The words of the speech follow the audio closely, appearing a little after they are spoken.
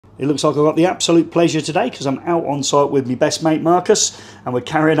It looks like I've got the absolute pleasure today because I'm out on site with my best mate Marcus and we're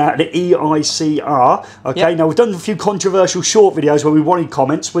carrying out the EICR. Okay, now we've done a few controversial short videos where we wanted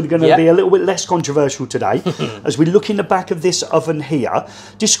comments. We're going to be a little bit less controversial today as we look in the back of this oven here.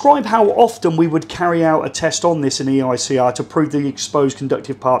 Describe how often we would carry out a test on this in EICR to prove the exposed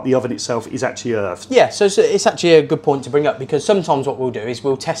conductive part of the oven itself is actually earthed. Yeah, so it's actually a good point to bring up, because sometimes what we'll do is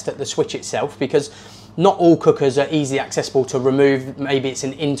we'll test at the switch itself, because not all cookers are easily accessible to remove. Maybe it's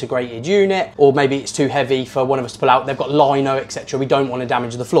an integrated unit, or maybe it's too heavy for one of us to pull out. They've got lino, etc. We don't want to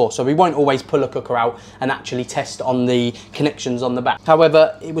damage the floor, so we won't always pull a cooker out and actually test on the connections on the back.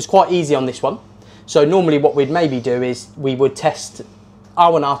 However, it was quite easy on this one. So normally what we'd maybe do is we would test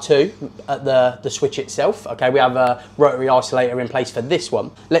R1, R2 at the switch itself. Okay, we have a rotary isolator in place for this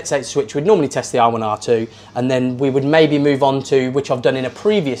one. Let's say it's a switch, we'd normally test the R1, R2, and then we would maybe move on to, which I've done in a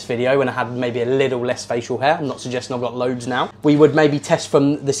previous video when I had maybe a little less facial hair. I'm not suggesting I've got loads now. We would maybe test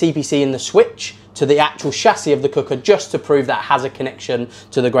from the CPC in the switch to the actual chassis of the cooker, just to prove that has a connection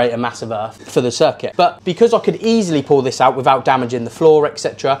to the greater mass of earth for the circuit. But because I could easily pull this out without damaging the floor,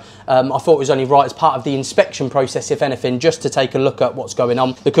 etc., I thought it was only right as part of the inspection process, if anything, just to take a look at what's going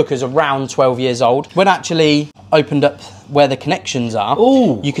on. The cooker's around 12 years old. When I actually opened up where the connections are,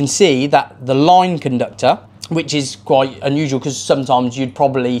 you can see that the line conductor, which is quite unusual because sometimes you'd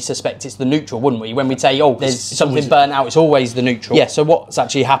probably suspect it's the neutral, wouldn't we? When we say, oh, there's something burnt out, it's always the neutral. Yeah, so what's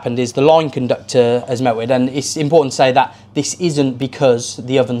actually happened is the line conductor has melted, and it's important to say that this isn't because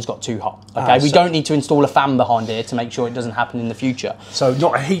the oven's got too hot, okay? We don't need to install a fan behind here to make sure it doesn't happen in the future. So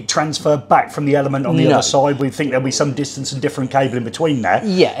not a heat transfer back from the element on the other side. We think there'll be some distance and different cabling between there.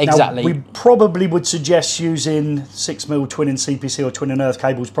 Yeah, exactly. Now, we probably would suggest using 6mm twin and CPC or twin and earth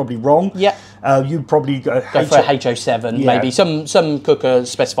cables, probably wrong. Yeah. You'd probably go for a HO7, maybe. Some cookers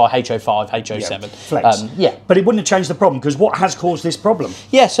specify HO5, HO7. Flex. But it wouldn't have changed the problem, because what has caused this problem?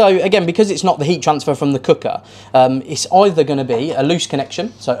 Yeah, so again, because it's not the heat transfer from the cooker, it's either going to be a loose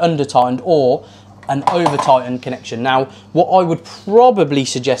connection, so under-tightened, or an over-tightened connection. Now, what I would probably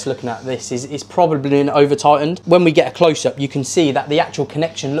suggest looking at this is probably an over-tightened. When we get a close-up, you can see that the actual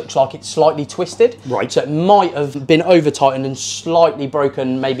connection looks like it's slightly twisted. Right. So it might have been over-tightened and slightly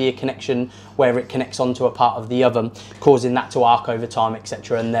broken, maybe a connection where it connects onto a part of the oven, causing that to arc over time,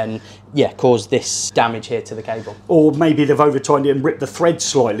 etc., and then, yeah, cause this damage here to the cable. Or maybe they've over-tightened it and ripped the thread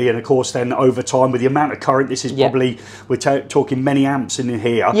slightly, and of course then over time with the amount of current, this is probably, we're talking many amps in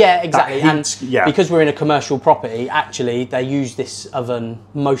here. Yeah, exactly. And because we're in a commercial property, actually they use this oven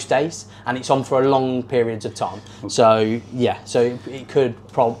most days, and it's on for a long periods of time. So yeah, so it could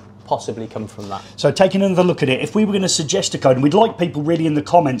possibly come from that. So taking another look at it, if we were going to suggest a code, and we'd like people really in the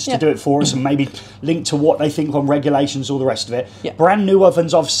comments to do it for us and maybe link to what they think on regulations, all the rest of it. Brand new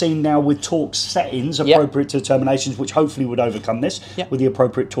ovens I've seen now with torque settings appropriate to terminations, which hopefully would overcome this with the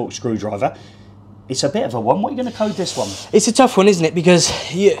appropriate torque screwdriver. It's a bit of a one. What are you going to code this one? It's a tough one, isn't it?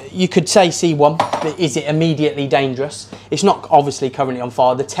 Because you could say C1, but is it immediately dangerous? It's not obviously currently on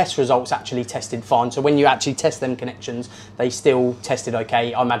fire. The test results actually tested fine. So when you actually test them connections, they still tested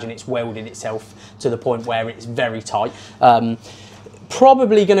okay. I imagine it's welded itself to the point where it's very tight.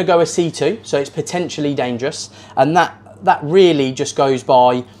 Probably going to go a C2, so it's potentially dangerous. And that really just goes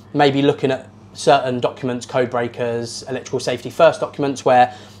by maybe looking at certain documents, code breakers, electrical safety first documents,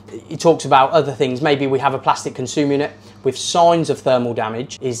 where it talks about other things. Maybe we have a plastic consumer unit with signs of thermal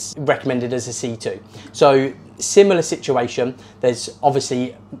damage is recommended as a C2. So similar situation, there's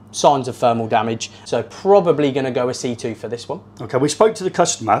obviously signs of thermal damage, so probably going to go a C2 for this one. Okay, we spoke to the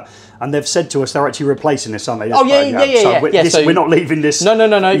customer and they've said to us they're actually replacing this, aren't they? Oh yeah. So we're not leaving this.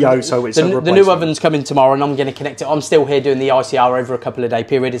 No. So it's the new oven's coming tomorrow and I'm going to connect it. I'm still here doing the ICR over a couple of day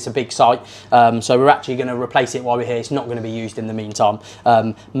period. It's a big site, so we're actually going to replace it while we're here. It's not going to be used in the meantime.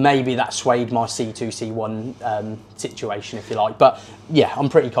 Maybe that swayed my C2, C1 situation, if you like, but yeah, I'm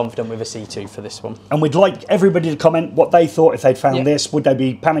pretty confident with a C2 for this one. And we'd like everybody to comment what they thought if they'd found this. Would they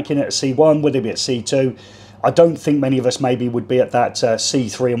be panicking at a C1? Would they be at C2? I don't think many of us maybe would be at that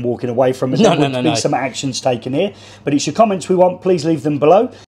C3 and walking away from it. There would be some actions taken here, but it's your comments we want. Please leave them below.